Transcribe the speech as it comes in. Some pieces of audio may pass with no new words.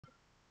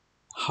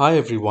Hi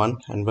everyone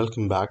and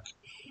welcome back.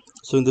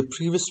 So in the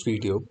previous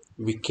video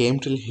we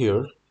came till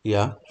here,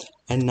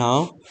 and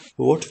now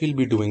what we'll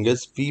be doing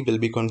is we will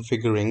be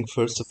configuring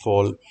first of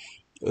all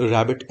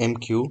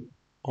RabbitMQ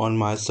on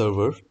my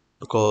server,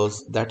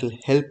 because that will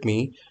help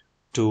me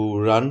to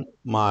run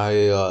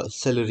my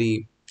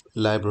Celery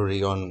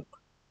library on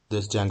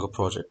this Django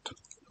project.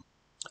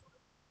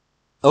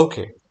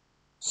 Okay,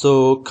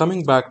 so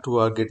coming back to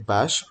our git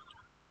bash,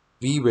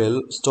 we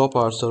will stop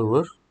our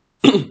server.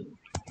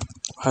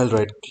 I'll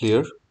write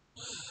clear.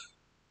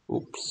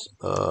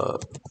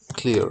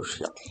 Clear.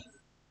 Yeah.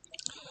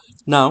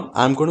 Now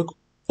I'm going to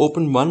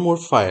open one more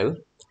file,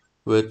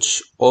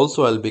 which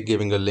also I'll be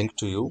giving a link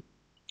to you,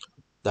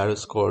 that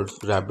is called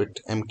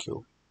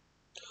RabbitMQ.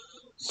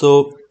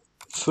 So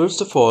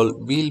first of all,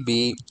 we'll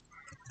be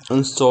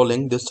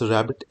installing this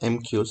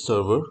RabbitMQ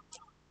server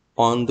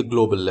on the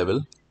global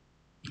level.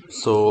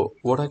 So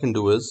what I can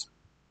do is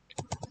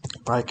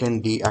I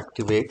can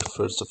deactivate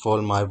first of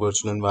all my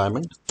virtual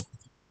environment.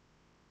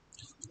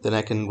 Then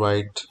I can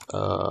write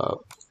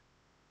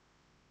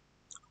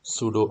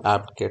sudo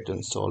apt-get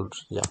installed.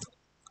 Yeah,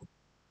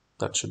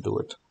 that should do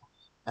it.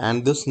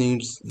 And this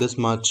needs this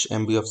much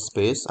MB of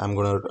space. I'm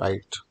gonna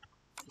write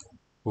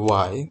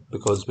Y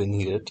because we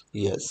need it.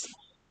 Yes.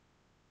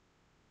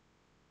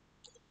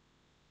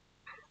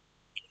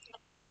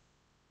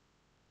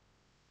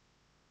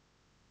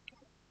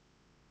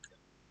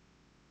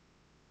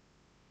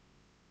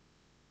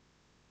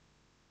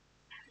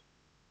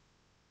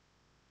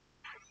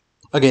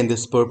 Again,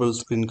 this purple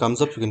screen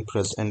comes up. You can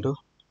press enter.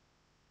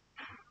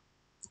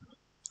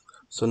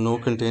 So no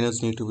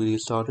containers need to be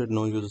restarted.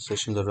 No user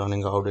sessions are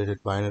running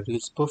outdated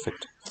binaries.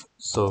 Perfect.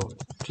 So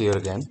clear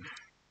again.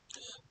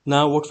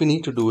 Now what we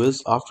need to do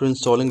is, after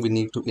installing, we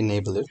need to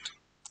enable it.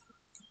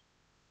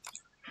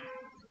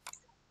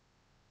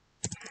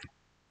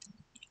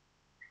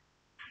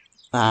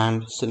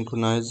 And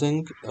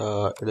synchronizing,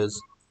 it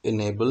is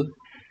enable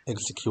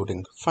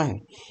executing.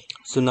 Fine.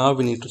 So now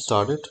we need to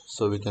start it.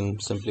 So we can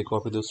simply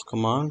copy this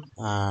command,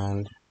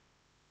 and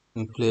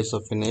in place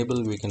of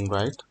enable we can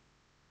write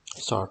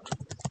start.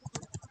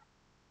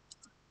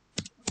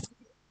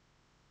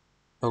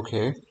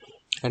 Okay,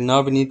 and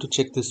now we need to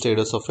check the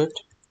status of it.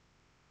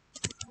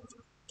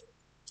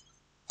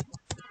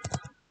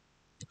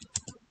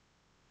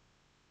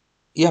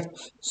 Yep,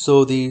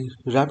 so the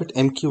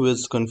RabbitMQ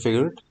is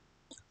configured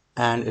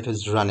and it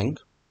is running,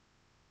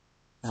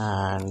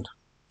 and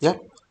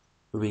yep,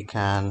 we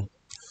can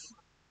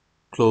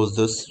close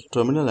this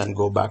terminal and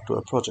go back to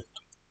our project.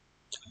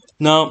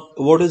 Now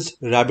what is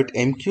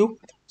RabbitMQ?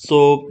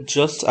 So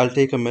just I'll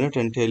take a minute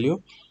and tell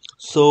you.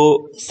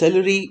 So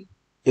Celery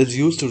is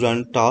used to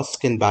run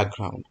tasks in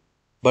background,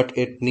 but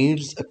it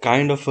needs a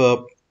kind of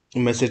a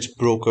message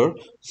broker.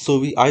 So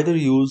we either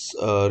use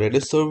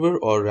Redis server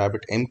or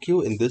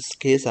RabbitMQ. In this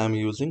case I'm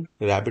using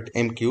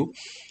RabbitMQ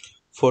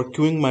for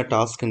queuing my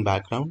task in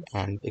background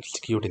and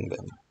executing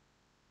them.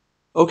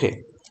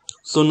 Okay,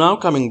 so now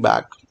coming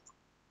back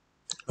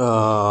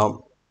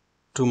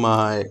to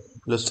my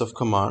list of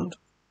command,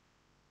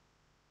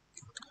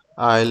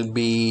 I'll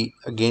be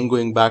again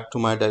going back to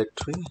my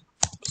directory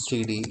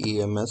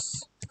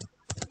cdems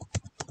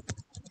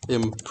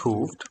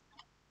improved,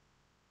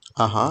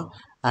 and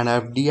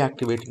I've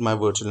deactivated my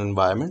virtual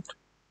environment,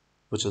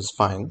 which is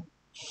fine.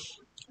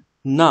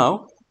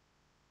 Now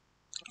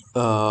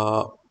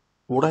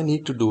what I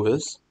need to do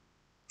is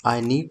I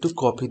need to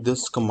copy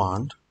this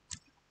command,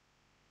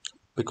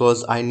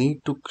 because I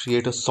need to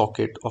create a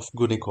socket of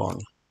Gunicorn.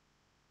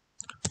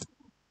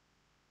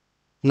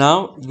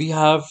 Now we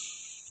have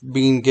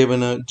been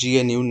given a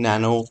GNU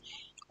Nano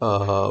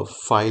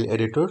file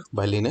editor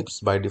by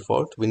Linux by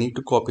default. We need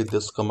to copy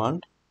this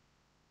command.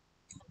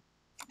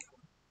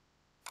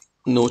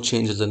 No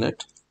changes in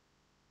it.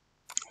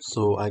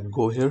 So I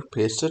go here,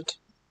 paste it.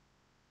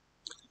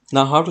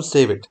 Now how to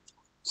save it?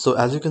 So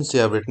as you can see,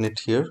 I've written it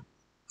here.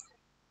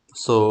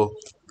 So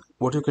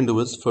what you can do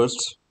is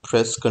first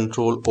press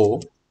Ctrl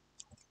O,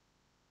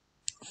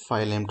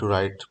 file name to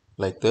write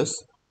like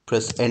this,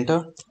 press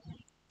enter,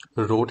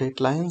 rotate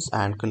lines,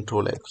 and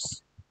Ctrl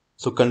X.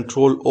 So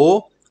Ctrl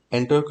O,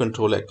 enter,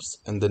 Ctrl X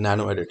in the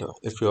Nano editor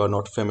if you are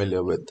not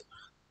familiar with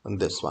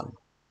this one.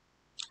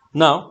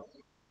 Now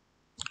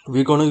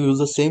we're going to use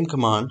the same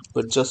command,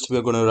 but just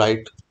we're going to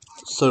write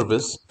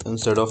service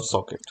instead of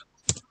socket.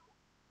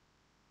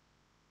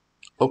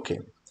 Okay,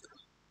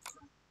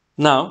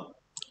 now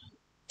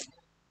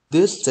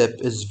this step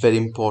is very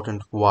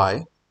important.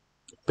 Why?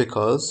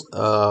 Because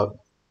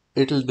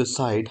it'll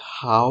decide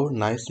how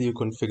nicely you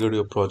configure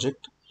your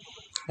project,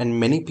 and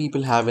many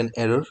people have an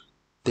error.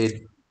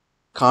 They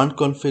can't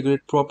configure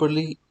it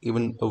properly,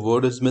 even a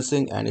word is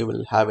missing and you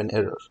will have an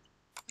error.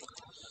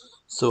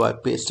 So I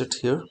paste it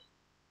here.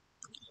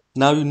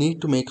 Now you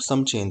need to make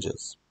some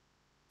changes.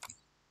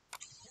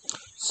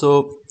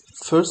 So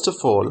first of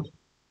all,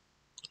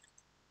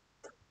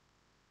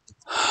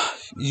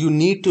 you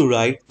need to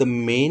write the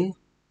main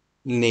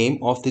name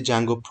of the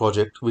Django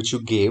project which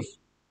you gave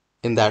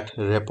in that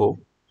repo.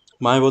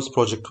 Mine was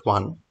project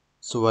 1,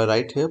 so I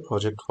write here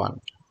project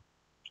 1.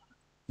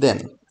 Then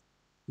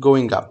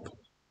going up,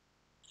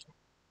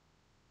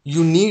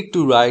 you need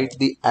to write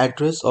the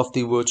address of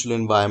the virtual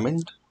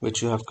environment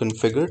which you have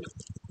configured.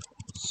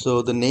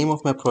 So the name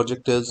of my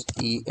project is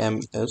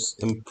EMS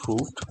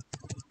Improved,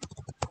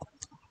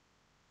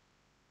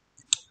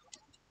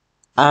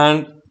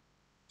 and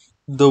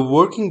the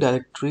working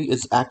directory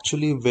is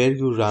actually where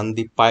you run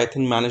the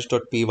python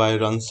manage.py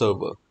run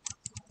server.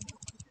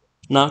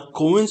 Now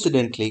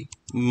coincidentally,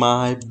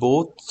 my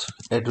both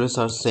address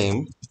are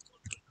same.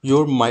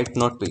 Your might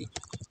not be.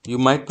 You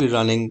might be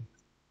running,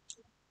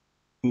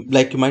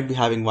 like you might be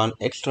having one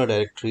extra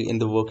directory in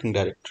the working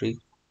directory.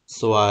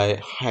 So I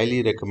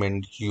highly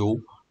recommend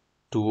you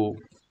to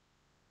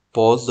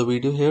pause the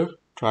video here,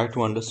 try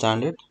to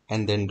understand it,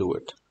 and then do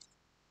it.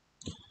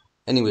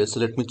 Anyway,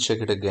 so let me check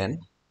it again.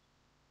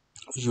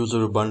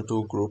 User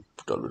Ubuntu group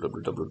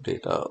www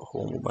data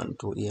home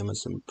Ubuntu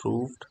EMS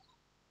improved.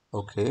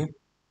 Okay,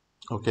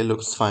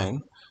 looks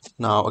fine.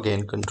 Now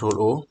again,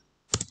 Control O,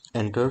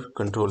 enter,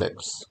 Control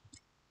X.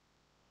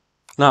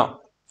 Now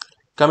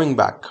coming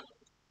back,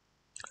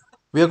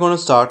 we are going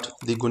to start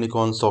the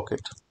Gunicorn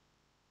socket.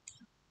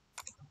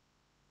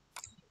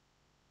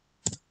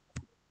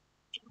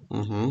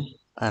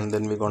 And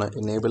then we're going to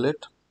enable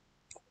it.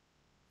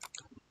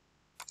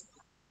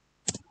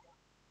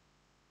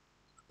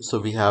 So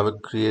we have a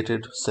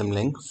created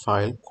symlink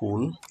file.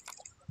 Cool.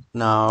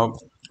 Now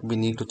we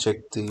need to check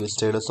the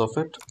status of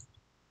it.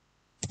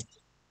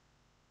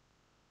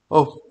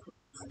 Oh,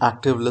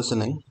 active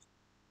listening.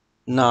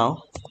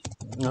 Now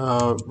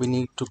we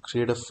need to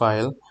create a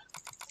file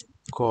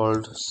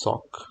called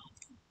sock.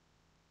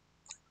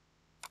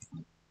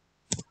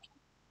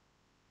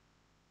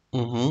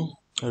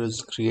 It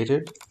is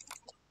created.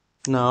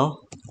 Now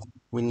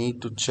we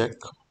need to check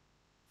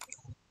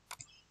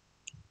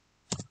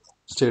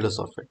status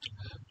of it.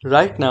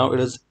 Right now it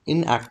is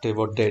inactive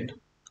or dead,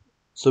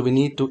 so we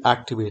need to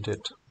activate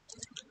it,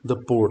 the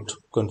port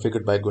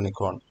configured by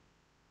Gunicorn.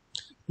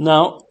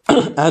 Now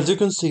as you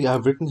can see,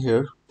 I've written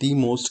here the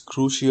most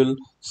crucial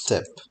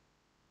step.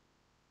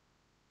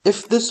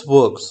 If this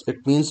works,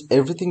 it means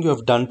everything you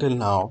have done till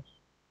now,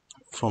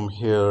 from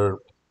here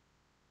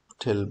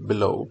till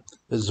below,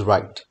 is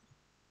right.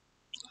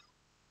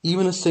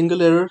 Even a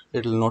single error,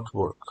 it will not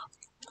work.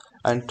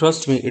 And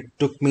trust me, it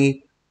took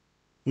me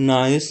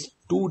nice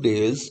 2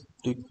 days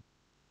to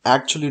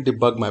actually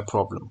debug my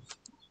problem.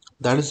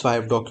 That is why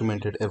I've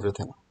documented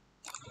everything.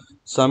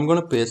 So I'm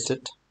gonna paste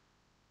it.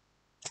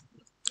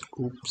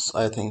 Oops,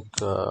 I think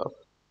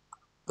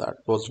that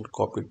wasn't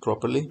copied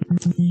properly.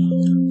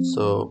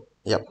 So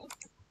yep,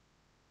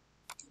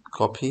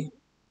 copy,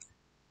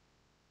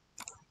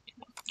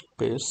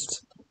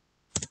 paste.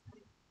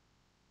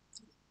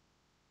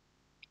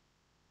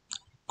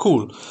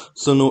 Cool,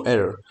 so no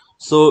error.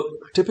 So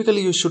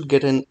typically you should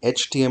get an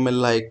HTML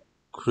like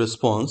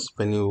response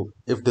when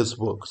if this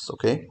works.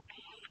 Okay,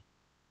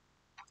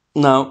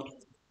 now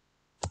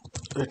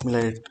let me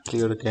let it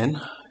clear again.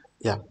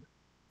 Yeah,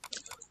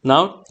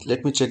 now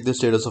let me check the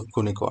status of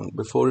Gunicorn.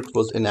 Before it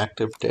was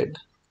inactive, dead.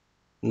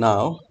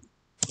 Now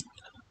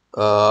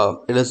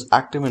it is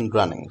active and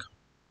running,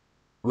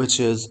 which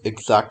is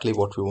exactly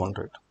what we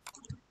wanted.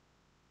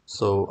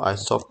 So I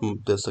stop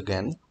this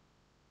again.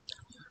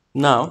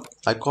 Now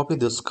I copy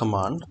this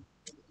command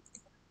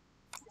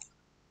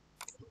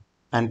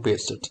and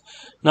paste it.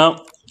 Now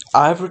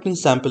I've written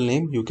sample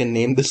name. You can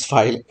name this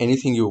file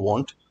anything you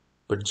want,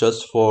 but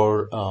just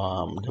for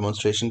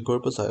demonstration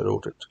purpose I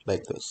wrote it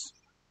like this.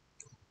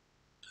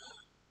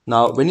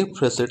 Now when you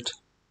press it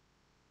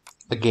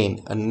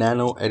again, a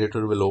nano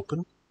editor will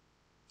open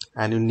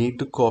and you need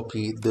to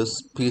copy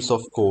this piece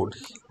of code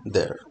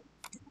there.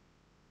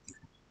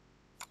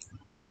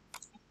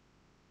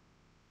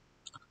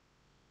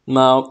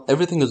 Now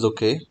everything is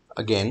okay.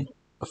 Again,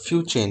 a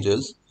few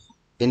changes.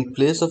 In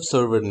place of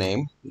server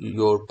name,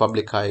 your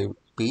public IP,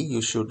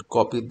 you should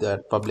copy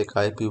that public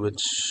IP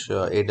which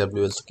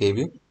AWS gave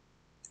you.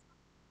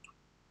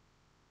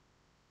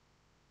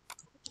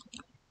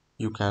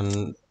 You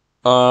can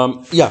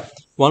yeah,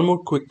 one more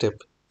quick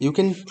tip. You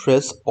can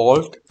press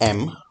Alt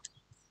M.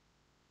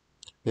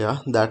 Yeah,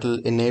 that will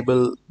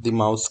enable the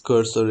mouse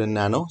cursor in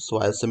Nano. So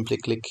I'll simply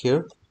click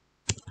here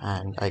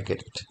and I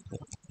get it.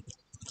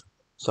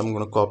 So I'm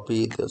going to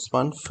copy this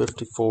one,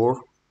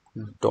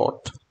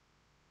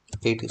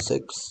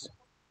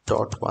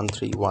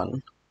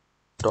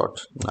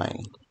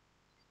 54.86.131.9,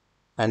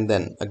 and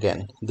then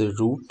again the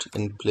root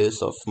in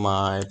place of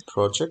my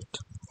project.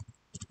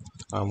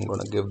 I'm going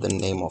to give the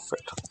name of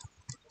it.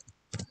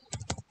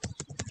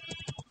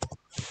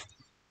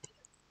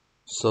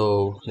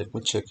 So let me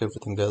check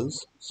everything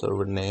else.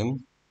 Server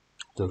name,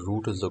 the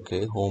root is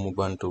okay, home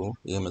Ubuntu,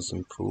 EMS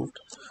improved.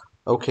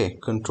 Okay,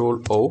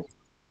 Control O,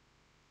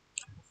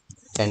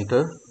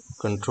 enter,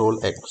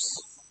 Control X.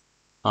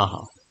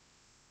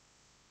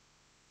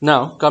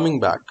 Now coming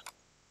back,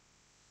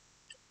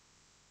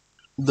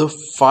 the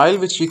file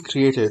which we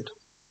created,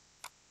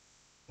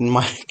 in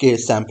my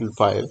case sample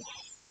file,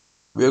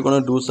 we are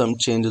going to do some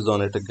changes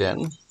on it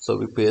again. So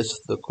we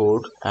paste the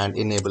code and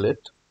enable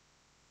it.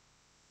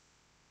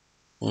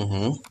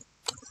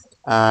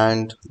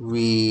 And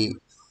we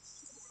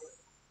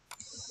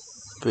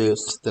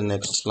paste the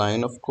next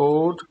line of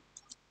code.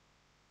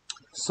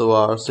 So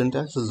our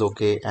syntax is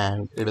okay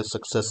and it is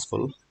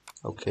successful.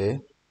 Okay,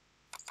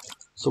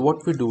 so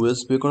what we do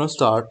is we're going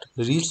to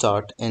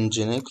restart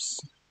Nginx.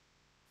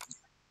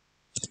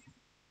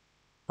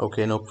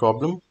 Okay, no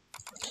problem.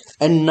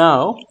 And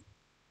now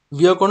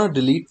we are going to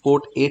delete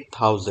port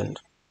 8000.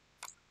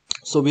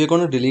 So we are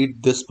going to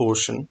delete this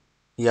portion,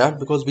 yeah,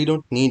 because we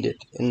don't need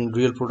it in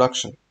real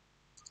production.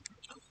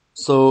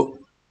 So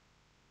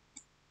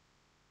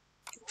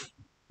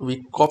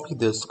we copy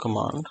this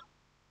command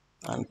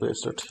and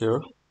paste it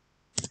here.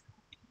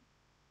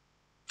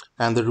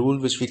 And the rule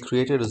which we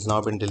created has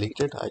now been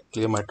deleted. I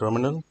clear my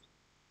terminal.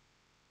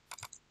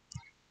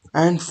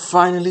 And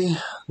finally,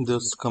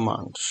 this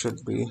command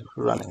should be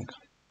running.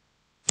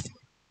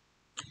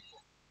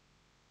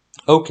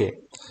 Okay,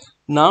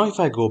 now if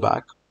I go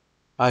back,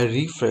 I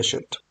refresh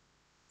it.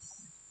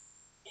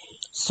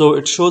 So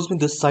it shows me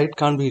this site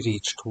can't be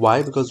reached.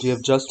 Why? Because we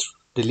have just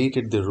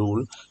deleted the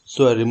rule.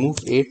 So I remove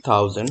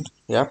 8000,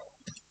 yep,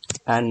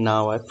 and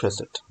now I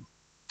press it.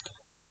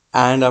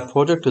 And our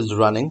project is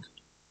running,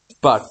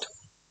 but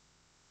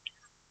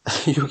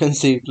you can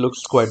see it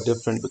looks quite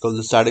different because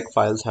the static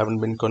files haven't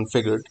been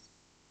configured.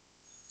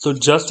 So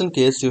just in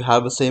case you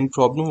have the same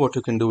problem, what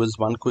you can do is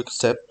one quick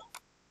step.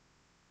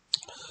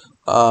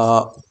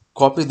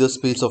 Copy this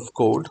piece of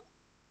code,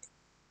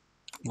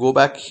 go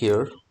back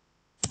here,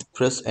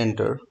 press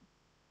enter,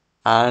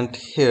 and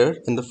here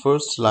in the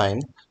first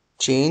line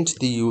change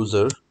the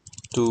user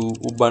to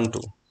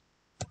Ubuntu.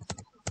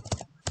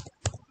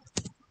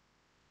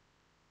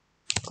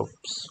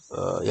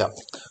 Yeah,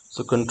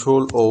 so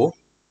Control O,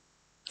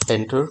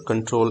 enter,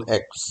 Control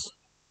X.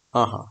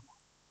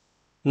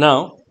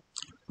 Now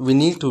we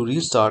need to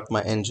restart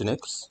my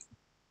Nginx.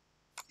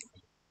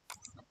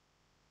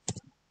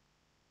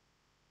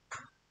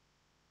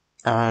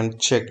 And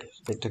check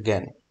it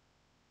again.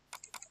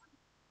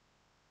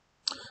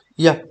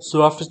 Yeah,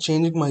 so after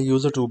changing my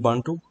user to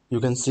Ubuntu, you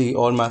can see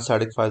all my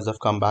static files have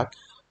come back.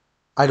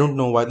 I don't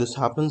know why this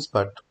happens,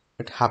 but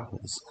it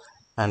happens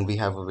and we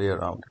have a way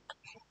around it.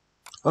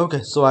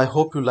 Okay, so I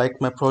hope you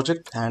liked my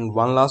project. And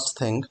one last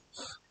thing,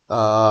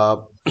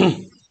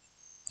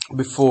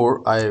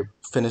 before I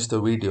finish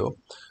the video,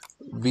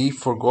 we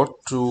forgot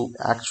to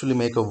actually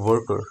make a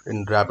worker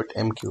in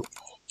RabbitMQ.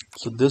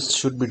 So this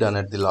should be done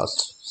at the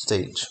last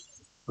stage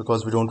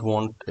because we don't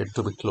want it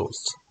to be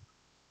closed.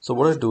 So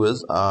what I do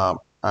is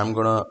I'm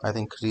gonna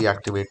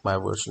reactivate my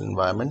virtual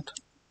environment.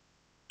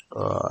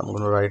 I'm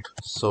gonna write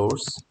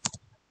source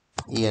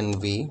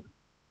env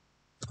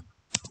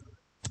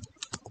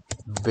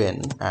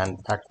bin and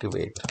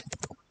activate.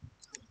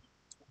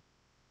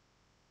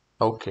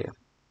 Okay,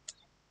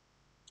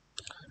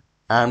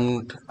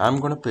 and I'm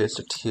gonna paste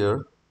it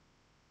here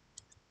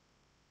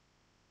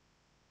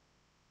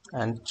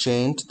and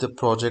change the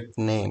project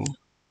name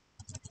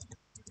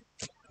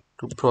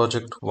to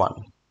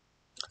project1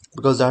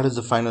 because that is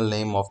the final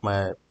name of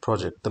my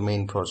project, the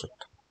main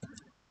project.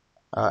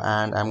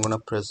 And I'm gonna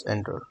press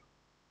enter.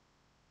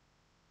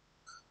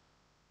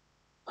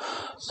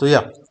 So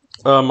yeah,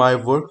 my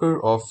worker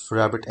of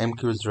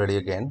RabbitMQ is ready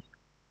again.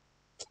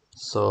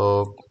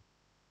 So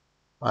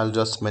I'll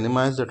just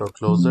minimize it or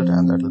close it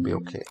and that will be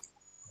okay.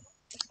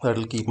 That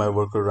will keep my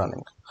worker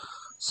running.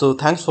 So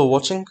thanks for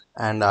watching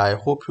and I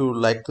hope you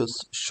like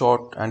this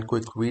short and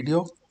quick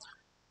video.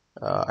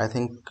 I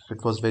think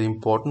it was very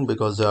important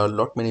because there are a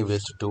lot many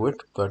ways to do it,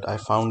 but I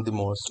found the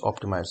most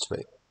optimized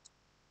way.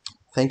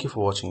 Thank you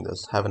for watching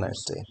this. Have a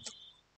nice day.